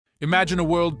Imagine a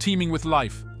world teeming with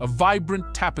life, a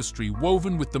vibrant tapestry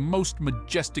woven with the most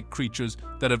majestic creatures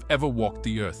that have ever walked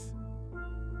the earth.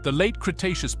 The late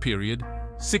Cretaceous period,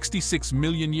 66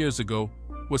 million years ago,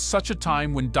 was such a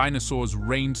time when dinosaurs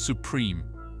reigned supreme.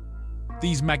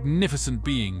 These magnificent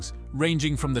beings,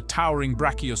 ranging from the towering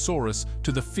Brachiosaurus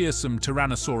to the fearsome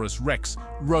Tyrannosaurus rex,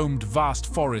 roamed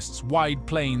vast forests, wide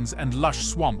plains, and lush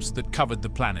swamps that covered the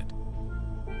planet.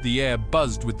 The air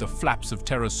buzzed with the flaps of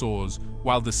pterosaurs,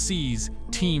 while the seas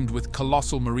teemed with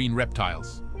colossal marine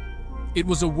reptiles. It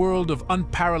was a world of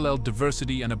unparalleled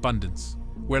diversity and abundance,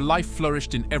 where life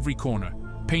flourished in every corner,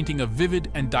 painting a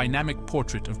vivid and dynamic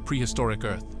portrait of prehistoric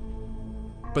Earth.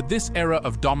 But this era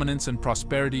of dominance and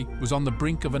prosperity was on the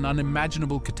brink of an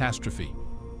unimaginable catastrophe.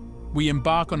 We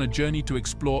embark on a journey to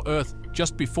explore Earth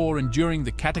just before and during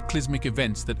the cataclysmic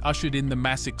events that ushered in the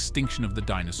mass extinction of the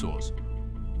dinosaurs.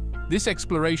 This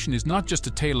exploration is not just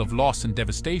a tale of loss and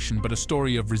devastation, but a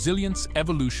story of resilience,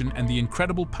 evolution, and the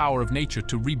incredible power of nature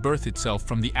to rebirth itself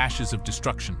from the ashes of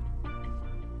destruction.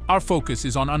 Our focus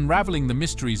is on unraveling the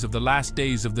mysteries of the last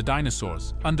days of the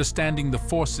dinosaurs, understanding the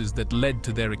forces that led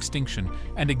to their extinction,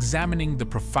 and examining the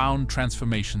profound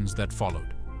transformations that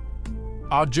followed.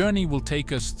 Our journey will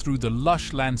take us through the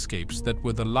lush landscapes that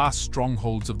were the last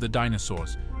strongholds of the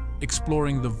dinosaurs,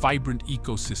 exploring the vibrant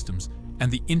ecosystems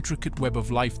and the intricate web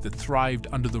of life that thrived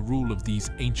under the rule of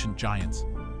these ancient giants.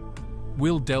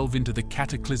 We'll delve into the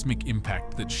cataclysmic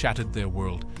impact that shattered their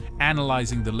world,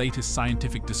 analyzing the latest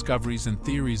scientific discoveries and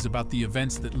theories about the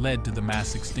events that led to the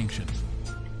mass extinction.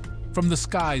 From the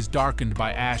skies darkened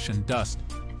by ash and dust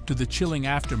to the chilling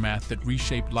aftermath that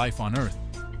reshaped life on Earth,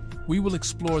 we will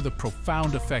explore the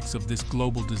profound effects of this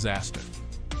global disaster.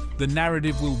 The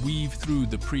narrative will weave through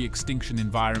the pre-extinction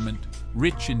environment,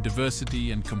 rich in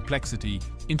diversity and complexity,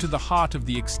 into the heart of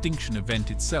the extinction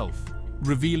event itself,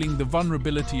 revealing the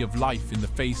vulnerability of life in the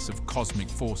face of cosmic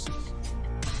forces.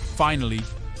 Finally,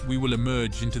 we will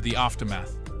emerge into the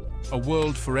aftermath, a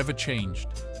world forever changed,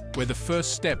 where the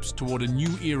first steps toward a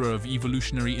new era of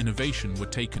evolutionary innovation were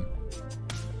taken.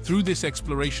 Through this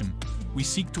exploration, we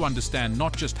seek to understand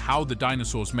not just how the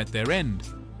dinosaurs met their end,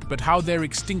 but how their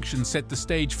extinction set the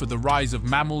stage for the rise of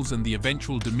mammals and the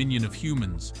eventual dominion of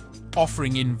humans,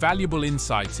 offering invaluable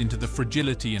insights into the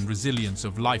fragility and resilience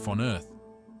of life on Earth.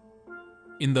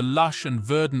 In the lush and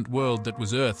verdant world that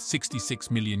was Earth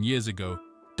 66 million years ago,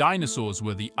 dinosaurs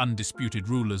were the undisputed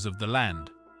rulers of the land.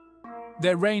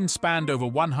 Their reign spanned over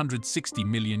 160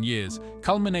 million years,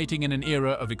 culminating in an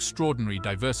era of extraordinary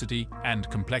diversity and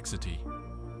complexity.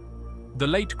 The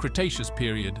late Cretaceous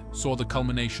period saw the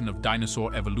culmination of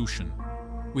dinosaur evolution,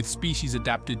 with species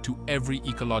adapted to every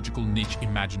ecological niche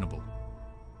imaginable.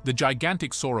 The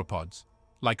gigantic sauropods,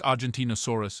 like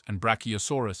Argentinosaurus and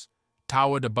Brachiosaurus,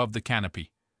 towered above the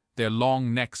canopy, their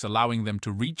long necks allowing them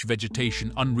to reach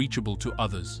vegetation unreachable to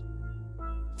others.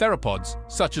 Theropods,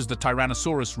 such as the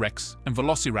Tyrannosaurus rex and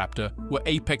Velociraptor, were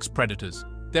apex predators,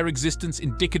 their existence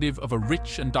indicative of a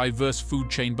rich and diverse food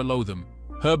chain below them.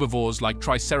 Herbivores like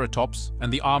Triceratops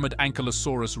and the armored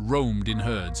Ankylosaurus roamed in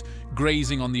herds,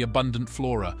 grazing on the abundant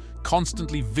flora,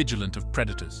 constantly vigilant of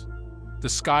predators. The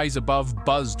skies above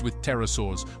buzzed with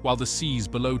pterosaurs, while the seas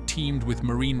below teemed with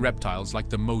marine reptiles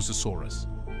like the Mosasaurus.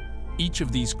 Each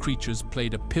of these creatures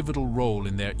played a pivotal role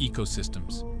in their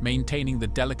ecosystems, maintaining the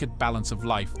delicate balance of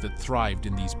life that thrived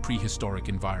in these prehistoric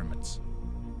environments.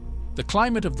 The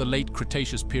climate of the late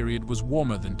Cretaceous period was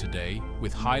warmer than today,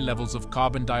 with high levels of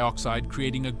carbon dioxide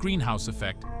creating a greenhouse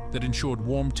effect that ensured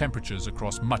warm temperatures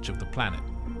across much of the planet.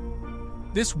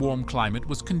 This warm climate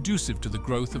was conducive to the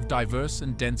growth of diverse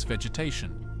and dense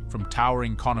vegetation, from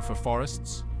towering conifer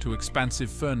forests to expansive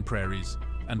fern prairies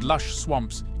and lush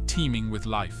swamps teeming with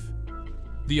life.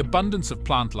 The abundance of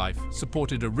plant life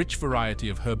supported a rich variety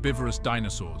of herbivorous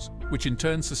dinosaurs, which in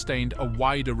turn sustained a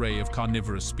wide array of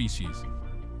carnivorous species.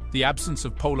 The absence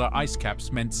of polar ice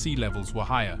caps meant sea levels were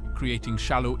higher, creating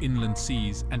shallow inland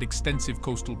seas and extensive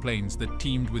coastal plains that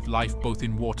teemed with life both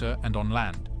in water and on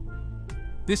land.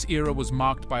 This era was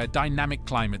marked by a dynamic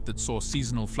climate that saw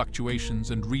seasonal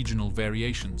fluctuations and regional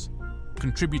variations,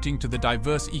 contributing to the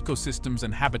diverse ecosystems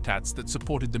and habitats that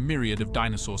supported the myriad of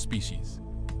dinosaur species.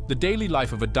 The daily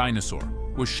life of a dinosaur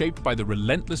was shaped by the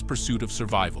relentless pursuit of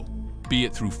survival, be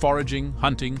it through foraging,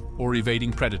 hunting, or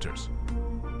evading predators.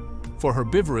 For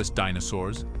herbivorous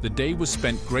dinosaurs, the day was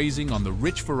spent grazing on the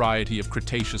rich variety of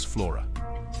Cretaceous flora.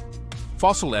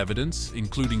 Fossil evidence,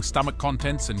 including stomach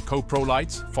contents and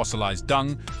coprolites, fossilized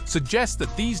dung, suggests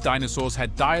that these dinosaurs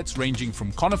had diets ranging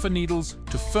from conifer needles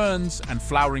to ferns and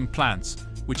flowering plants,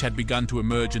 which had begun to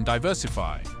emerge and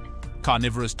diversify.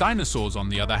 Carnivorous dinosaurs, on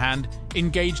the other hand,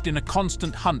 engaged in a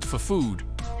constant hunt for food,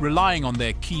 relying on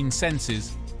their keen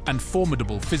senses and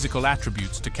formidable physical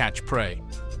attributes to catch prey.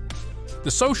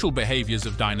 The social behaviors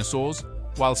of dinosaurs,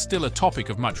 while still a topic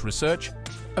of much research,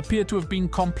 appear to have been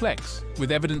complex,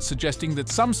 with evidence suggesting that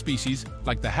some species,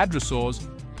 like the hadrosaurs,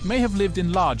 may have lived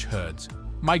in large herds,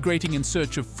 migrating in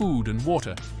search of food and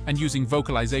water and using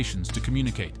vocalizations to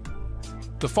communicate.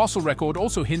 The fossil record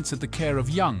also hints at the care of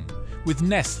young, with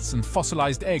nests and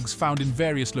fossilized eggs found in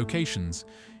various locations,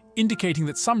 indicating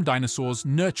that some dinosaurs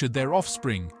nurtured their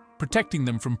offspring, protecting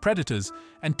them from predators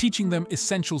and teaching them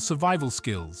essential survival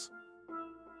skills.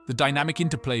 The dynamic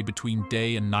interplay between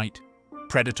day and night,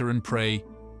 predator and prey,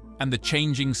 and the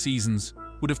changing seasons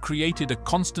would have created a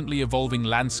constantly evolving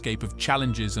landscape of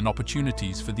challenges and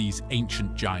opportunities for these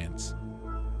ancient giants.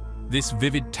 This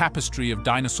vivid tapestry of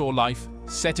dinosaur life,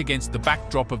 set against the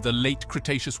backdrop of the late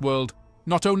Cretaceous world,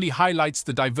 not only highlights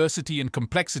the diversity and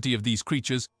complexity of these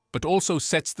creatures, but also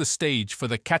sets the stage for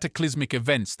the cataclysmic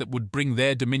events that would bring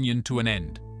their dominion to an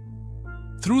end.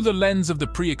 Through the lens of the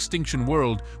pre-extinction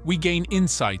world, we gain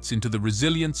insights into the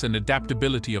resilience and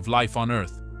adaptability of life on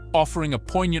Earth, offering a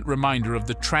poignant reminder of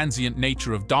the transient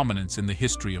nature of dominance in the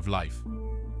history of life.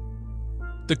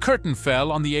 The curtain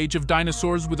fell on the age of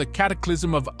dinosaurs with a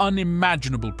cataclysm of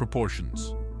unimaginable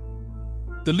proportions.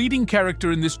 The leading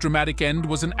character in this dramatic end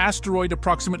was an asteroid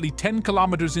approximately 10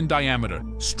 kilometers in diameter,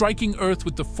 striking Earth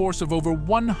with the force of over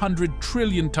 100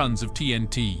 trillion tons of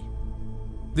TNT.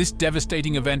 This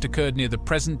devastating event occurred near the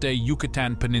present-day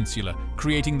Yucatan Peninsula,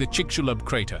 creating the Chicxulub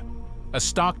crater, a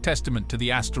stark testament to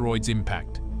the asteroid's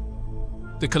impact.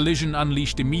 The collision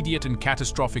unleashed immediate and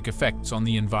catastrophic effects on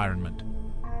the environment.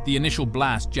 The initial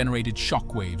blast generated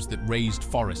shockwaves that razed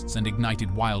forests and ignited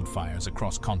wildfires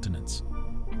across continents.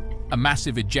 A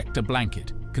massive ejecta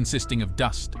blanket, consisting of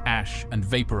dust, ash, and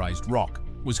vaporized rock,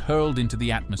 was hurled into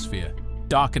the atmosphere,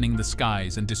 darkening the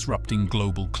skies and disrupting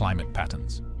global climate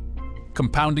patterns.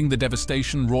 Compounding the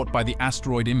devastation wrought by the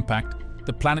asteroid impact,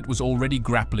 the planet was already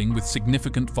grappling with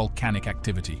significant volcanic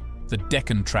activity. The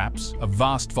Deccan Traps, a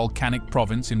vast volcanic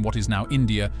province in what is now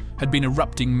India, had been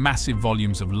erupting massive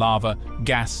volumes of lava,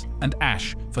 gas, and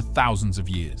ash for thousands of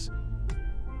years.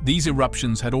 These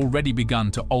eruptions had already begun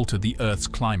to alter the Earth's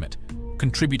climate,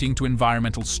 contributing to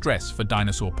environmental stress for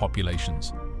dinosaur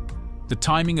populations. The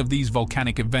timing of these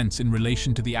volcanic events in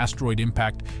relation to the asteroid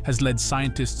impact has led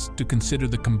scientists to consider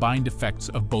the combined effects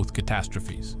of both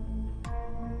catastrophes.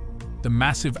 The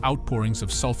massive outpourings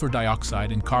of sulfur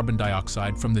dioxide and carbon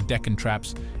dioxide from the Deccan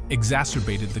Traps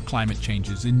exacerbated the climate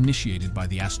changes initiated by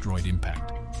the asteroid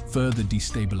impact, further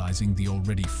destabilizing the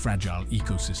already fragile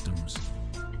ecosystems.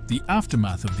 The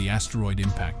aftermath of the asteroid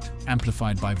impact,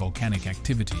 amplified by volcanic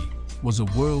activity, was a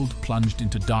world plunged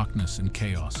into darkness and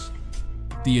chaos.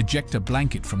 The ejecta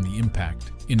blanket from the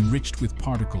impact, enriched with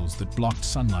particles that blocked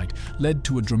sunlight, led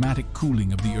to a dramatic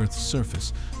cooling of the Earth's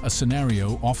surface, a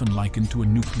scenario often likened to a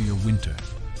nuclear winter.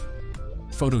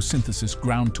 Photosynthesis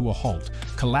ground to a halt,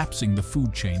 collapsing the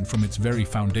food chain from its very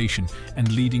foundation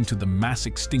and leading to the mass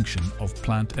extinction of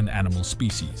plant and animal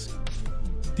species.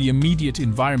 The immediate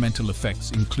environmental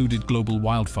effects included global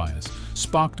wildfires,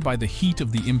 sparked by the heat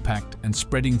of the impact and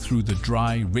spreading through the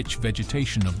dry, rich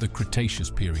vegetation of the Cretaceous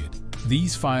period.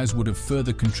 These fires would have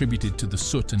further contributed to the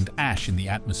soot and ash in the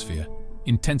atmosphere,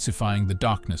 intensifying the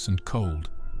darkness and cold.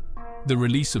 The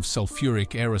release of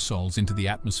sulfuric aerosols into the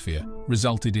atmosphere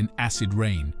resulted in acid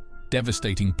rain,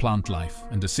 devastating plant life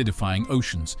and acidifying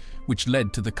oceans, which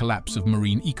led to the collapse of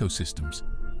marine ecosystems.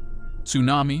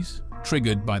 Tsunamis,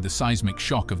 triggered by the seismic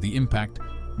shock of the impact,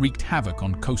 wreaked havoc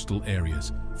on coastal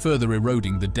areas, further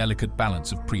eroding the delicate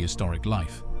balance of prehistoric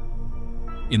life.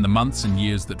 In the months and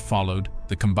years that followed,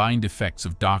 the combined effects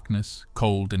of darkness,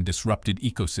 cold, and disrupted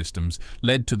ecosystems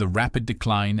led to the rapid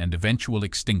decline and eventual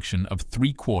extinction of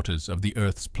 3/4 of the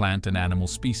Earth's plant and animal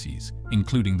species,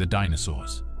 including the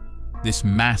dinosaurs. This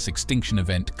mass extinction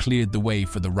event cleared the way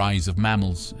for the rise of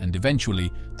mammals and eventually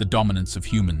the dominance of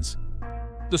humans.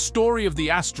 The story of the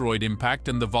asteroid impact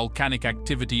and the volcanic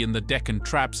activity in the Deccan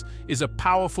Traps is a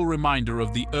powerful reminder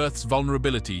of the Earth's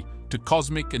vulnerability to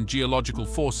cosmic and geological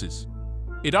forces.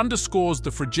 It underscores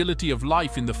the fragility of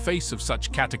life in the face of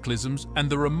such cataclysms and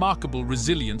the remarkable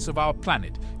resilience of our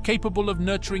planet, capable of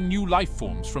nurturing new life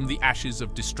forms from the ashes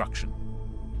of destruction.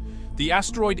 The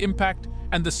asteroid impact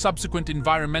and the subsequent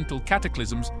environmental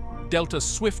cataclysms dealt a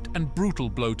swift and brutal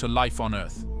blow to life on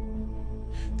Earth.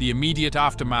 The immediate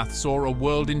aftermath saw a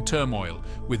world in turmoil,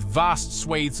 with vast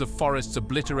swathes of forests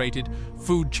obliterated,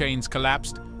 food chains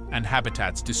collapsed, and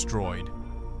habitats destroyed.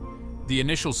 The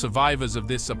initial survivors of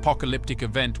this apocalyptic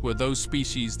event were those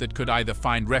species that could either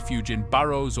find refuge in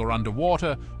burrows or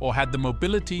underwater, or had the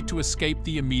mobility to escape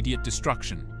the immediate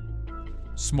destruction.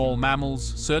 Small mammals,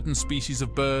 certain species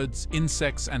of birds,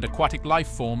 insects, and aquatic life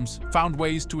forms found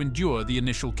ways to endure the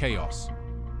initial chaos.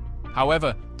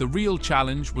 However, the real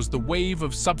challenge was the wave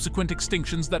of subsequent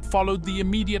extinctions that followed the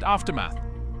immediate aftermath.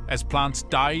 As plants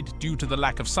died due to the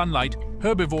lack of sunlight,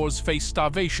 herbivores faced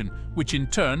starvation, which in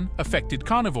turn affected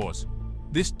carnivores.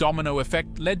 This domino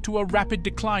effect led to a rapid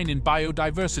decline in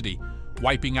biodiversity,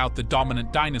 wiping out the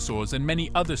dominant dinosaurs and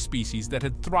many other species that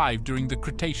had thrived during the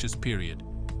Cretaceous period.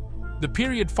 The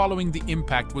period following the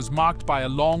impact was marked by a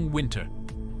long winter,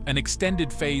 an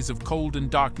extended phase of cold and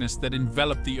darkness that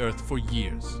enveloped the Earth for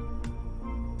years.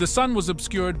 The sun was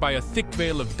obscured by a thick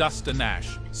veil of dust and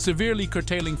ash, severely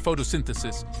curtailing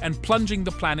photosynthesis and plunging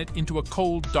the planet into a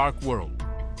cold, dark world.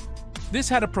 This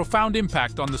had a profound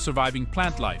impact on the surviving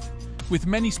plant life, with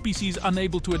many species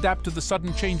unable to adapt to the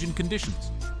sudden change in conditions.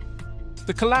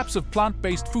 The collapse of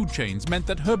plant-based food chains meant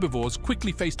that herbivores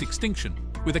quickly faced extinction,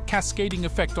 with a cascading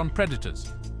effect on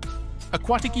predators.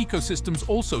 Aquatic ecosystems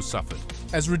also suffered,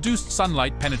 as reduced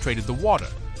sunlight penetrated the water,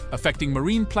 affecting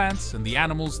marine plants and the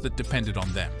animals that depended on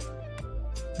them.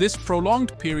 This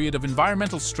prolonged period of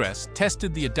environmental stress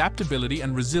tested the adaptability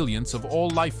and resilience of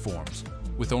all life forms,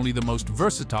 with only the most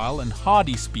versatile and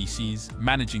hardy species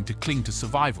managing to cling to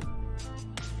survival.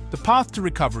 The path to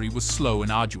recovery was slow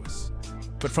and arduous,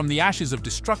 but from the ashes of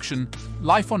destruction,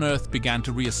 life on Earth began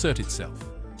to reassert itself.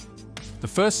 The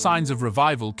first signs of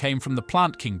revival came from the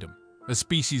plant kingdom, as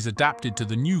species adapted to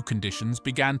the new conditions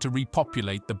began to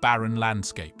repopulate the barren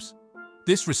landscapes.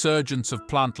 This resurgence of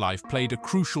plant life played a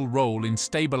crucial role in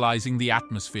stabilizing the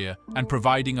atmosphere and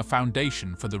providing a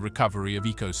foundation for the recovery of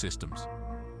ecosystems.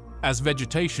 As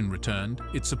vegetation returned,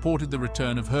 it supported the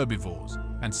return of herbivores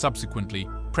and subsequently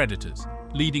predators,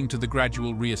 leading to the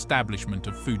gradual re-establishment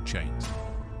of food chains.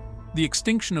 The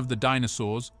extinction of the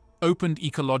dinosaurs opened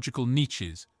ecological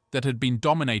niches that had been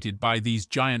dominated by these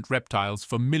giant reptiles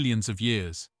for millions of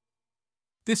years.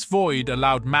 This void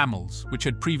allowed mammals, which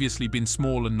had previously been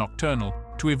small and nocturnal,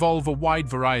 to evolve a wide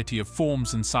variety of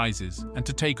forms and sizes and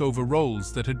to take over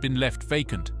roles that had been left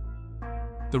vacant.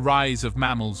 The rise of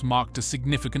mammals marked a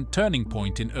significant turning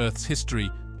point in Earth's history,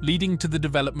 leading to the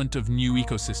development of new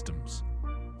ecosystems.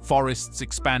 Forests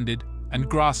expanded and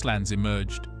grasslands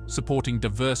emerged, supporting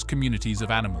diverse communities of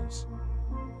animals.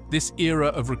 This era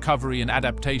of recovery and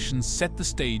adaptation set the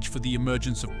stage for the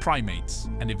emergence of primates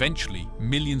and eventually,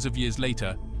 millions of years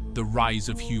later, the rise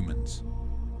of humans.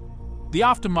 The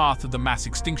aftermath of the mass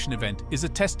extinction event is a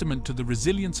testament to the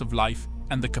resilience of life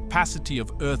and the capacity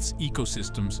of Earth's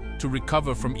ecosystems to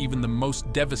recover from even the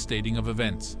most devastating of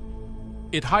events.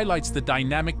 It highlights the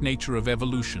dynamic nature of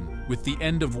evolution, with the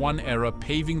end of one era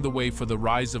paving the way for the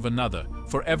rise of another,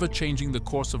 forever changing the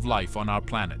course of life on our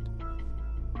planet.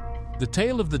 The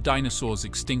tale of the dinosaurs'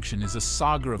 extinction is a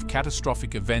saga of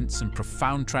catastrophic events and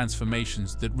profound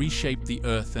transformations that reshaped the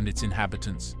Earth and its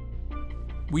inhabitants.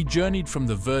 We journeyed from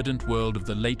the verdant world of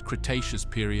the late Cretaceous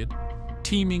period,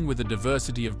 teeming with a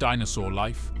diversity of dinosaur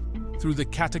life, through the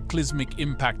cataclysmic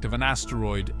impact of an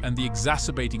asteroid and the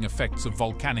exacerbating effects of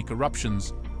volcanic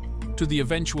eruptions, to the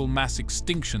eventual mass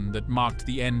extinction that marked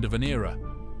the end of an era.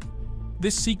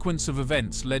 This sequence of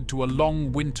events led to a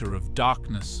long winter of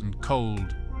darkness and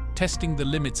cold, testing the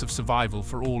limits of survival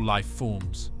for all life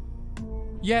forms.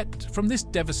 Yet, from this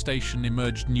devastation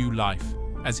emerged new life,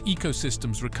 as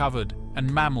ecosystems recovered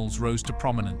and mammals rose to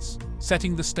prominence,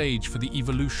 setting the stage for the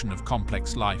evolution of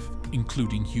complex life,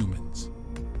 including humans.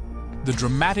 The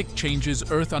dramatic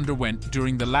changes Earth underwent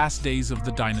during the last days of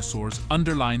the dinosaurs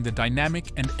underline the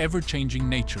dynamic and ever-changing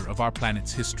nature of our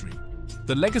planet's history.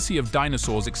 The legacy of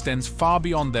dinosaurs extends far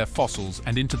beyond their fossils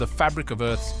and into the fabric of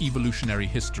Earth's evolutionary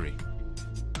history.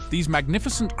 These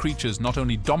magnificent creatures not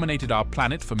only dominated our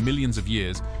planet for millions of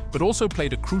years, but also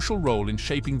played a crucial role in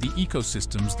shaping the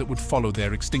ecosystems that would follow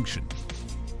their extinction.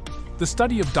 The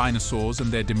study of dinosaurs and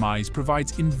their demise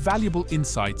provides invaluable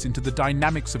insights into the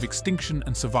dynamics of extinction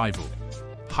and survival,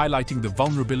 highlighting the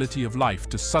vulnerability of life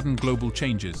to sudden global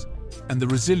changes and the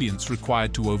resilience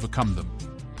required to overcome them.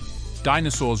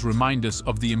 Dinosaurs remind us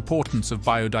of the importance of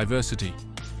biodiversity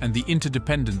and the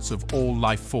interdependence of all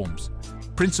life forms,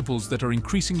 principles that are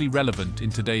increasingly relevant in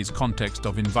today's context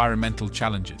of environmental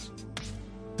challenges.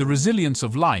 The resilience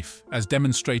of life, as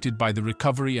demonstrated by the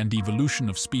recovery and evolution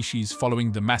of species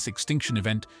following the mass extinction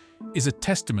event, is a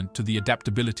testament to the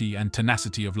adaptability and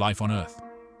tenacity of life on Earth.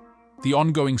 The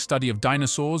ongoing study of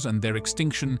dinosaurs and their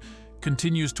extinction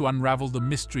continues to unravel the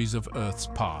mysteries of Earth's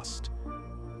past,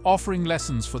 offering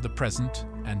lessons for the present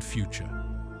and future.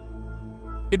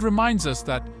 It reminds us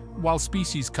that, while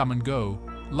species come and go,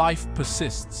 life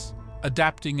persists,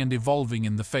 adapting and evolving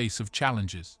in the face of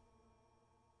challenges.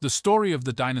 The story of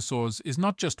the dinosaurs is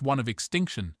not just one of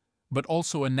extinction, but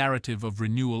also a narrative of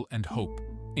renewal and hope,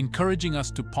 encouraging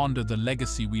us to ponder the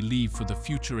legacy we leave for the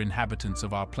future inhabitants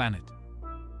of our planet.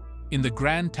 In the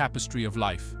grand tapestry of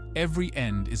life, every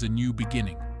end is a new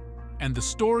beginning, and the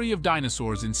story of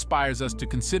dinosaurs inspires us to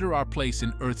consider our place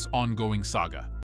in Earth's ongoing saga.